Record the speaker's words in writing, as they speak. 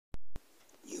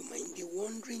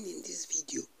wondering in this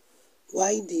video,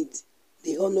 why did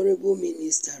the Honorable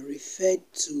Minister refer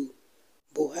to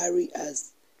Buhari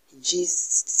as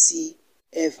GCFR?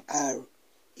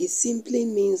 It simply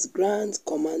means Grand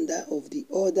Commander of the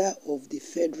Order of the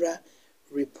Federal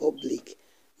Republic.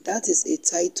 That is a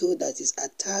title that is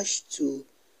attached to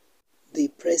the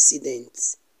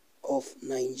President of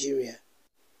Nigeria.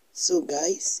 So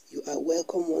guys, you are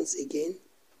welcome once again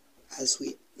as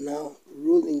we now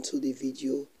roll into the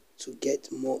video to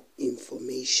get more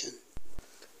information.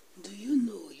 Do you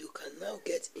know you can now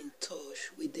get in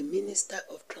touch with the Minister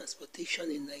of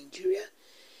Transportation in Nigeria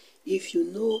if you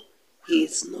know he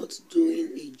is not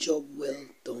doing a job well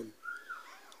done?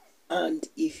 And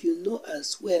if you know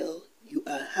as well you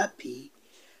are happy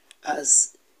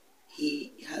as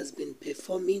he has been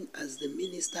performing as the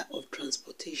Minister of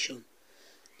Transportation,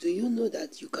 do you know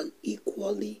that you can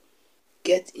equally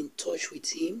get in touch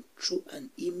with him through an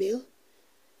email?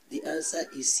 The answer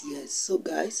is yes. So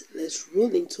guys, let's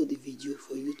roll into the video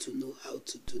for you to know how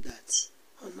to do that.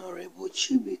 Honorable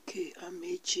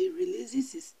Amaechi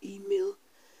releases his email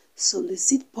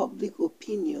Solicit public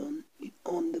opinion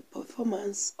on the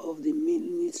performance of the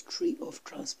Ministry of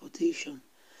Transportation.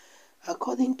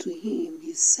 According to him,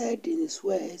 he said in his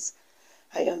words,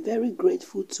 "I am very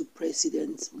grateful to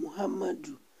President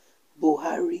Muhammadu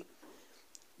Buhari,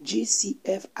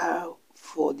 GCFR,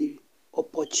 for the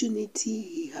opportunity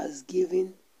he has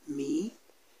given me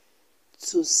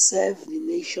to serve the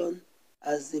nation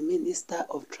as the Minister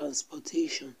of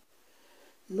Transportation."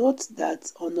 Note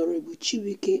that Honorable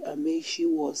Amaechi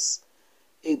was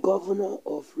a governor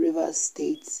of Rivers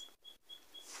State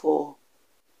for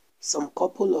some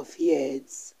couple of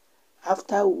years,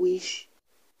 after which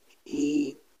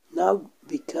he now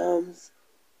becomes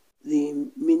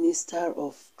the Minister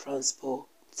of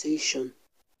Transportation.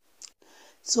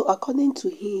 So according to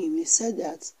him, he said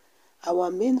that our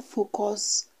main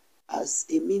focus as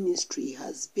a ministry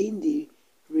has been the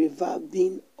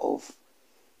revamping of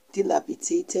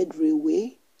dilapidated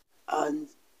railway and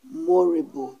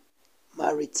moorable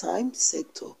maritime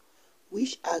sector,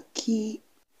 which are key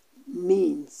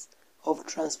means of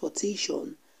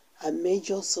transportation and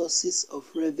major sources of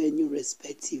revenue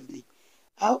respectively.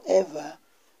 However,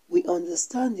 we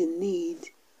understand the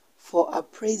need for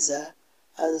appraisal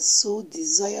and so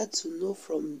desire to know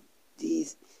from the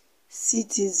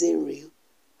citizenry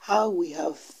how we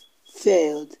have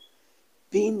failed,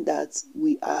 being that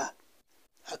we are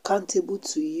accountable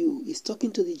to you. He's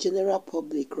talking to the general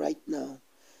public right now.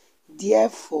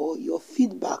 Therefore, your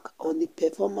feedback on the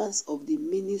performance of the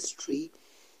ministry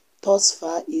thus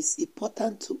far is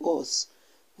important to us.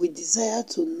 We desire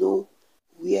to know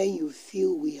where you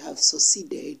feel we have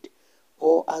succeeded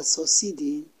or are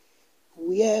succeeding,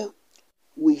 where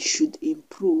we should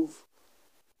improve,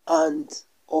 and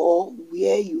or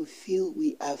where you feel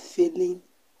we are failing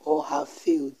or have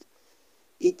failed.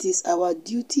 It is our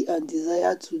duty and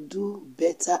desire to do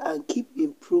better and keep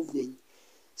improving.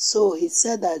 So he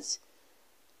said that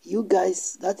you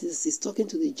guys, that is, he's talking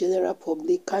to the general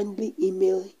public, kindly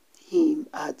email him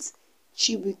at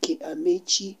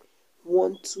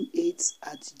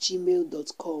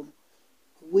chibuikeamechi128@gmail.com,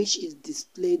 which is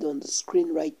displayed on the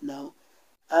screen right now.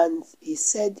 And he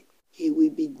said he will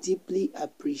be deeply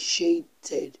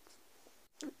appreciated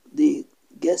the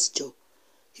gesture.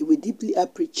 He will deeply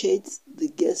appreciate the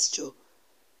gesture.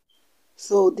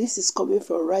 So this is coming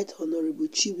from Right Honorable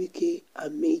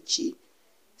Amaechi,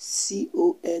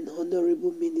 CON,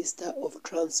 Honorable Minister of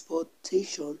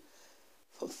Transportation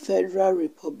for Federal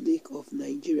Republic of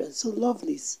Nigeria. So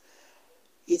lovelies,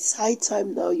 it's high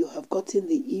time now you have gotten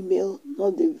the email,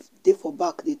 not the day for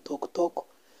back, the talk.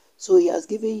 So he has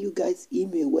given you guys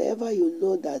email. Wherever you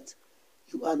know that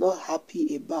you are not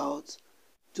happy about,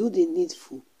 do the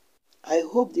needful. I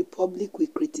hope the public will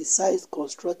criticize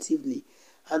constructively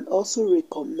and also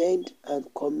recommend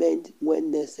and commend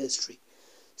when necessary.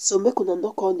 So make una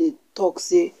no come dey talk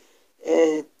say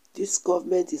this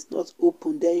government is not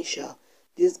open-dential,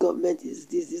 this government is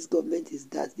this government is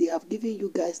that. They have given you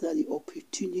guys now the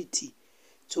opportunity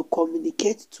to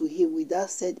communicate to him with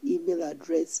that said email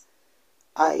address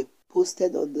I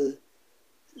posted on the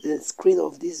screen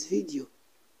of this video.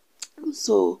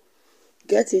 So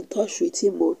get in touch with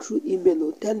him or through email,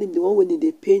 or tell him the one when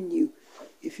they pain you.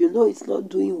 If you know it's not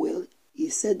doing well, he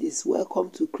said it's welcome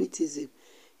to criticism.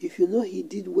 If you know he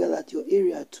did well at your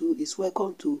area too, it's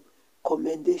welcome to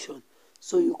commendation.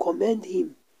 So you commend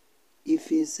him if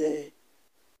he's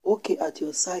okay at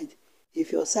your side.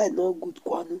 If your side not good,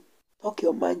 kwanu, talk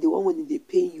your mind, the one when they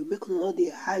pain you. Make no they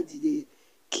hide, they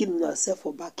kill yourself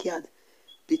for backyard.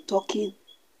 Be talking,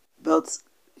 but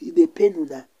they pain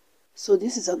una. So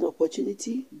this is an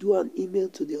opportunity. Do an email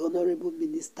to the Honorable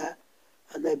Minister,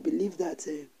 and I believe that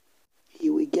he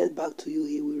will get back to you.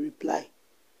 He will reply,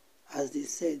 as they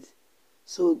said.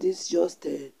 So this just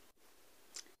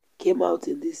came out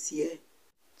in this year,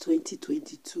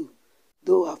 2022.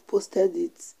 Though I've posted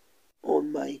it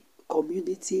on my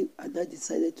community, and I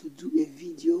decided to do a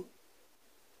video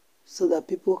so that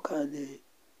people can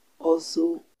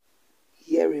also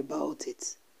hear about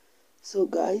it. So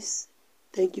guys,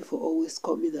 thank you for always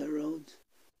coming around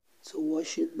to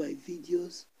watching my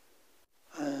videos.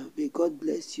 May God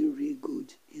bless you real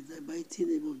good in the mighty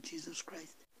name of Jesus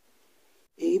Christ.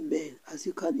 Amen. As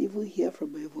you can even hear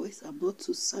from my voice, I'm not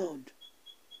too sound,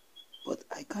 but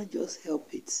I can't just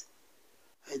help it.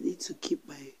 I need to keep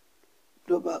my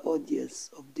global audience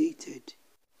updated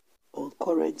on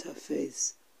current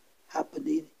affairs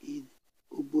happening in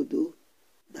Obodo,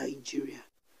 Nigeria.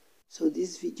 So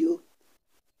this video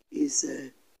is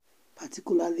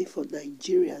particularly for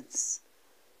Nigerians,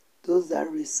 those that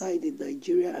reside in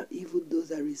Nigeria, and even those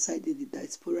that reside in the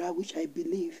diaspora, which I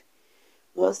believe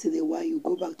once in a while you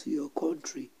go back to your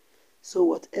country. So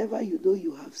whatever you know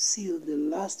you have seen in the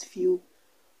last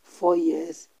 4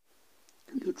 years,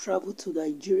 you travel to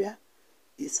Nigeria,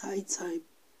 it's high time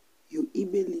you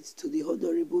email it to the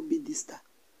Honorable Minister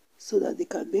so that they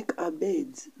can make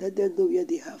amends. Let them know where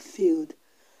they have failed,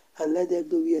 and let them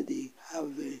know where they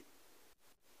have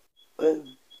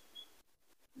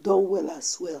done well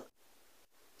as well.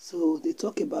 So they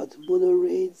talk about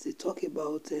monorails, they talk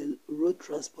about road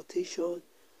transportation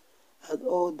and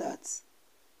all that.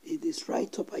 In this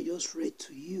write-up I just read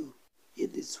to you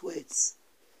in these words.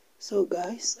 So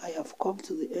guys, I have come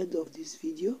to the end of this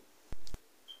video.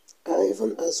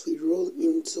 Even as we roll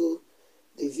into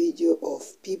the video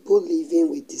of people living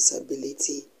with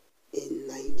disability in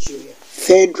Nigeria.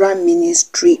 Federal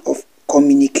Ministry of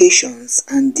Communications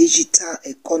and Digital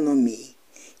Economy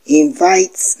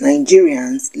invites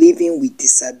Nigerians living with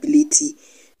disability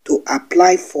to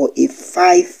apply for a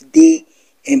 5-day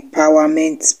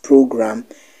empowerment program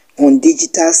on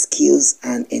digital skills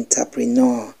and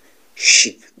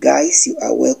entrepreneurship. Guys, you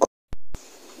are welcome.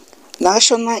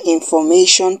 National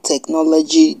Information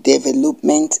Technology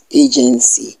Development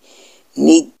Agency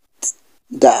NITDA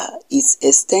is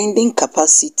extending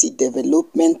capacity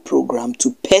development program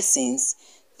to persons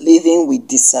living with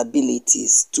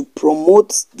disabilities to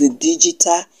promote the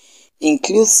digital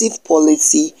inclusive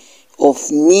policy of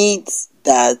needs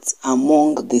that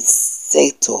among the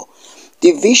sector.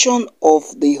 The vision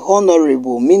of the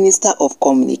Honorable Minister of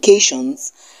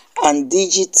Communications and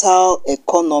Digital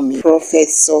Economy,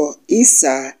 Professor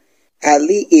Isa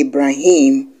Ali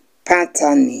Ibrahim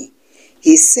Patani,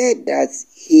 he said that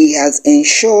he has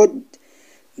ensured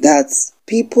that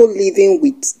people living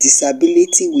with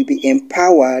disability will be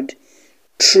empowered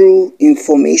through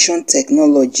information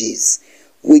technologies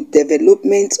with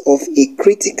development of a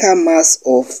critical mass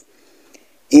of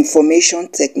information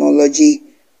technology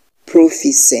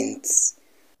proficiency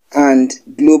and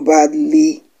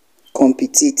globally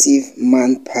competitive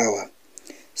manpower.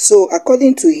 So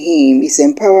according to him, it's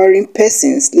empowering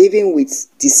persons living with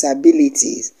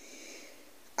disabilities,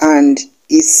 and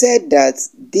he said that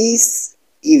this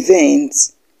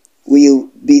event will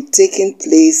be taking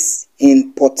place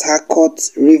in Port Harcourt,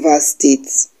 Rivers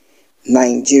State,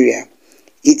 Nigeria.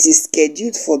 It is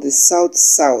scheduled for the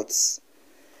South-South.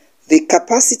 The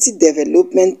Capacity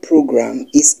Development Program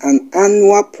is an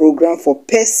annual program for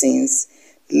persons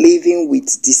living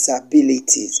with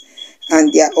disabilities,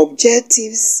 and their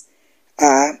objectives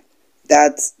are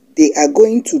that they are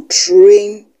going to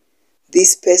train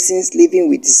these persons living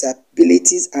with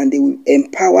disabilities, and they will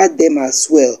empower them as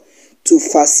well to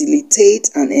facilitate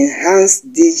and enhance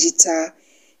digital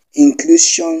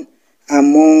inclusion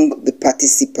among the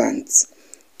participants,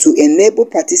 to enable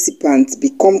participants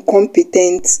become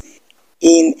competent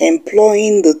in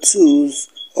employing the tools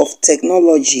of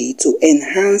technology to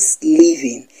enhance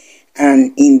living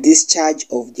and in discharge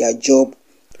of their job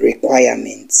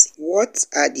requirements. What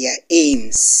are their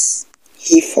aims?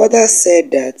 He further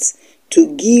said that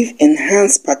to give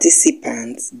enhanced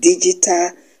participants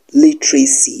digital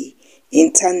literacy,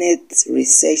 internet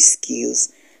research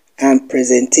skills, and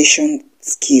presentation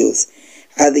skills.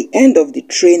 At the end of the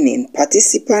training,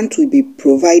 participants will be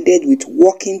provided with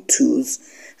working tools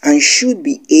and should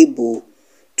be able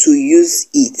to use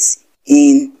it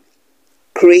in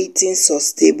creating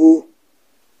sustainable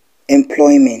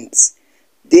employment.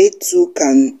 They too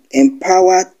can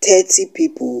empower 30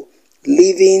 people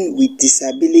living with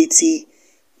disability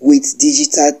with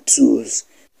digital tools.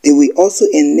 They will also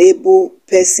enable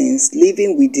persons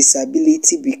living with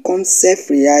disability become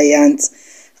self-reliant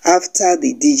after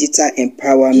the digital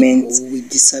empowerment, people with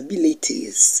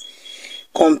disabilities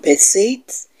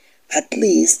compensate at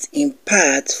least in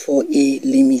part for a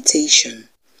limitation.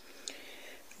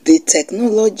 The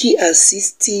technology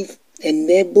assistive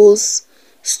enables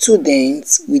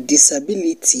students with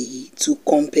disability to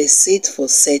compensate for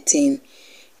certain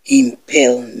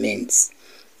impairments.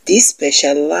 This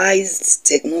specialized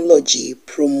technology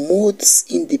promotes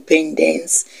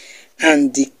independence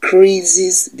and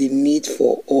decreases the need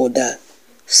for other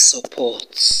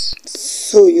supports.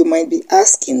 So you might be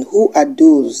asking, who are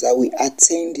those that will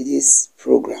attend this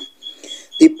program?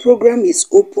 The program is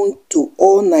open to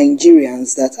all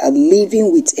Nigerians that are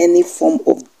living with any form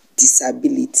of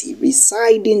disability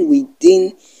residing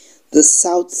within the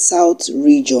South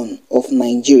region of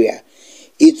Nigeria.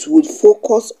 It would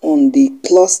focus on the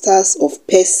clusters of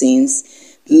persons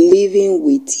living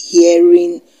with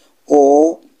hearing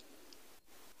or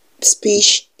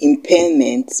speech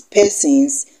impairment,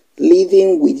 persons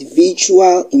living with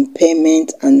visual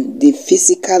impairment, and the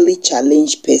physically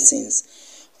challenged persons.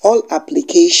 All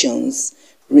applications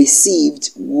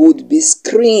received would be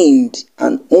screened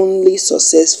and only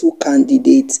successful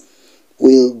candidates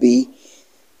will be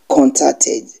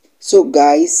contacted. So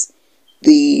guys,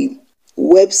 the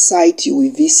website you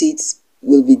will visit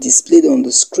will be displayed on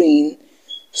the screen,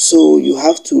 so you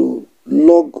have to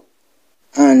log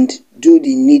and do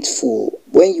the needful.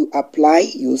 When you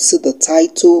apply, you'll see the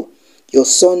title, your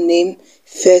surname,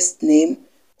 first name,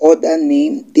 other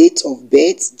name, date of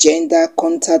birth, gender,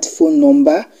 contact phone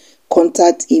number,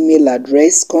 contact email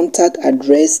address, contact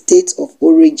address, state of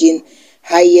origin,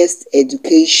 highest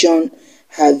education,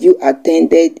 have you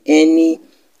attended any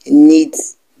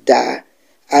NIDDA,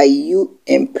 are you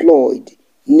employed,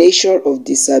 nature of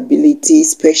disability,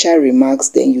 special remarks,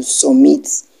 then you submit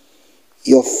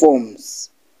your forms.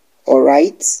 All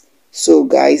right, so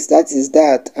guys, that is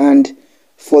that. And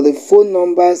for the phone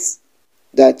numbers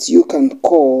that you can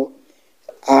call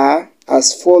are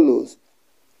as follows: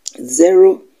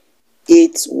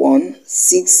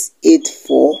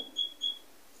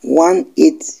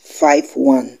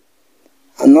 081-684-1851.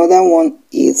 Another one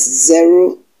is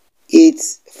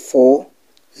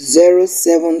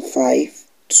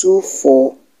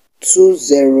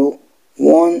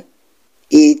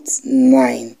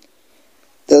 084-075-2420-189.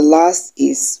 The last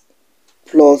is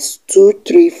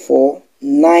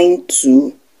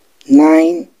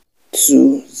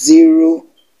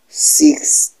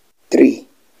 +234-9292-063.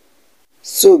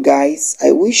 So guys,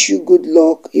 I wish you good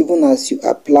luck even as you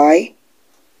apply.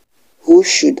 Who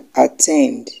should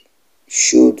attend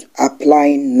should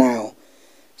apply now.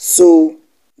 So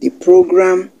the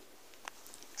program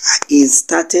is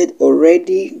started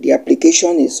already. The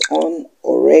application is on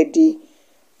already,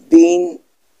 being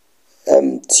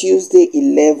Tuesday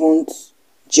 11th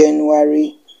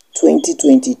January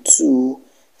 2022,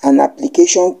 and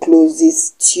application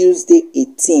closes Tuesday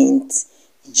 18th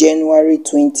January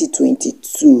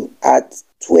 2022 at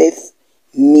 12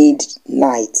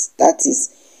 midnight. That is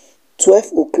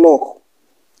 12 o'clock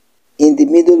in the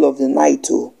middle of the night.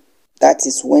 That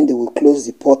is when they will close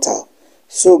the portal.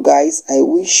 So guys, I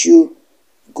wish you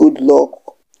good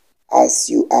luck as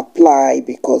you apply,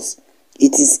 because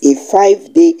it is a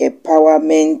 5-day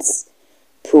empowerment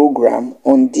program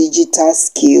on digital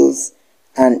skills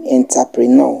and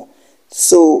entrepreneur.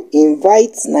 So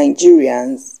invite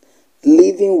Nigerians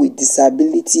living with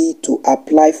disability to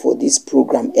apply for this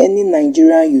program. Any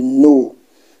Nigerian you know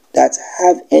that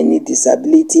have any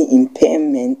disability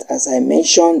impairment, as I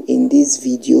mentioned in this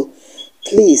video,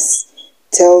 please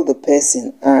tell the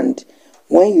person, and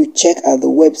when you check out the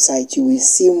website, you will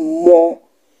see more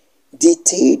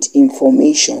detailed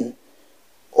information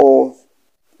of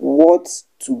what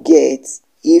to get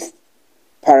if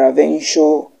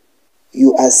peradventure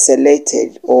you are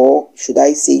selected, or should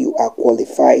I say you are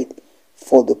qualified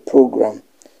for the program.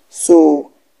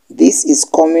 So this is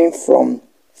coming from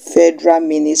Federal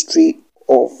Ministry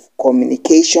of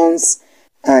Communications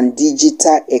and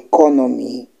Digital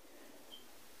Economy,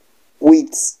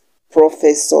 with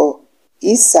Professor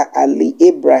Isa Ali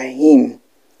Ibrahim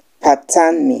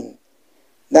Patanmin,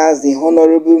 that's the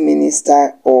Honorable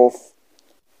Minister of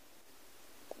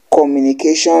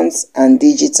Communications and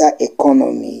Digital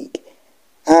Economy,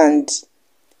 and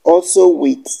also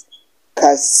with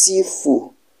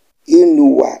Kasifu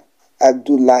Inuwa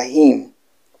Abdullahim,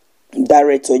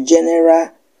 Director General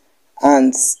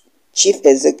and Chief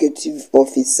Executive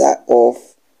Officer of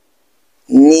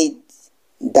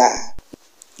NIDDA.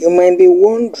 You might be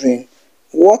wondering,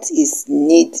 what is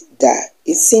NIDDA?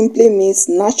 It simply means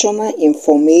National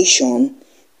Information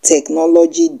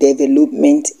Technology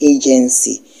Development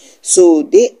Agency. So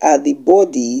they are the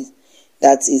body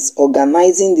that is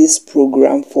organizing this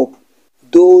program for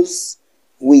those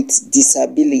with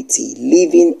disability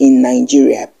living in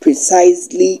Nigeria,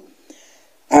 precisely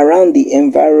around the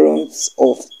environs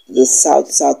of the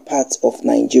south part of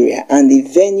Nigeria. And the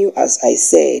venue, as I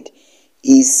said,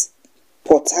 is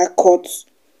Port Harcourt,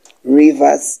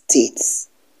 Rivers State,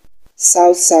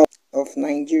 south of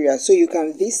Nigeria. So you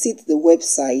can visit the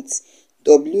website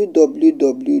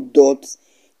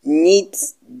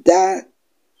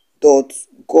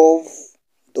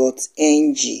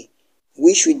www.nidda.gov.ng,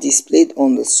 which we displayed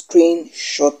on the screen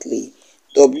shortly.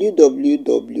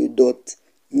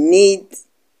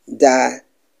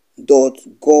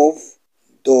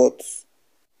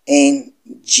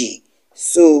 www.nidda.gov.ng.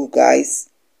 So guys,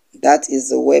 that is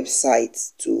the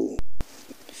website to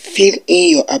fill in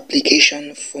your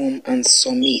application form and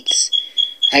submit.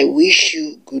 I wish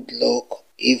you good luck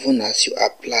even as you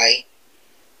apply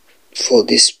for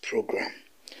this program.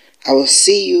 I will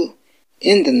see you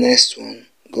in the next one,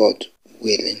 God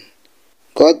willing.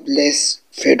 God bless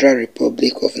Federal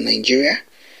Republic of Nigeria.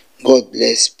 God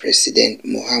bless President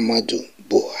Muhammadu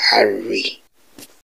Buhari.